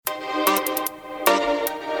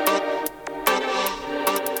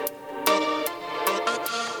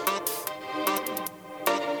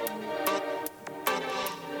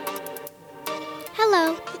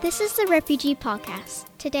is the Refugee Podcast.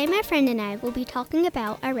 Today my friend and I will be talking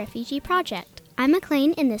about our refugee project. I'm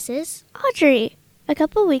McLean and this is Audrey. A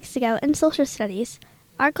couple weeks ago in social studies,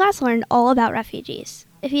 our class learned all about refugees.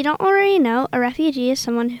 If you don't already know, a refugee is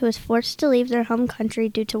someone who is forced to leave their home country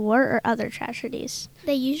due to war or other tragedies.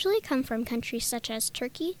 They usually come from countries such as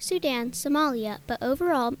Turkey, Sudan, Somalia, but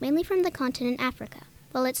overall mainly from the continent Africa.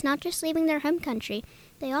 Well, it's not just leaving their home country,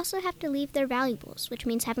 they also have to leave their valuables, which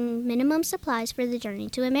means having minimum supplies for the journey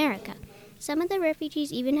to America. Some of the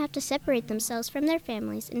refugees even have to separate themselves from their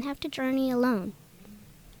families and have to journey alone.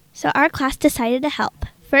 So our class decided to help.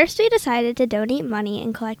 First, we decided to donate money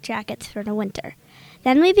and collect jackets for the winter.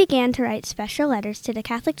 Then we began to write special letters to the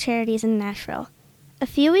Catholic Charities in Nashville. A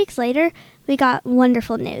few weeks later, we got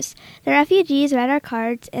wonderful news. The refugees read our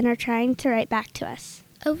cards and are trying to write back to us.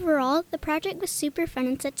 Overall, the project was super fun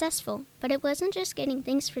and successful, but it wasn't just getting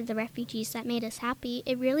things for the refugees that made us happy,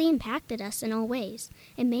 it really impacted us in all ways.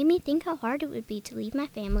 It made me think how hard it would be to leave my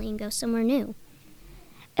family and go somewhere new.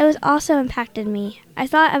 It was also impacted me. I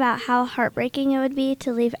thought about how heartbreaking it would be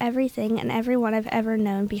to leave everything and everyone I've ever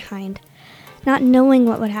known behind, not knowing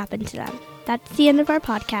what would happen to them. That's the end of our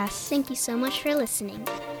podcast. Thank you so much for listening.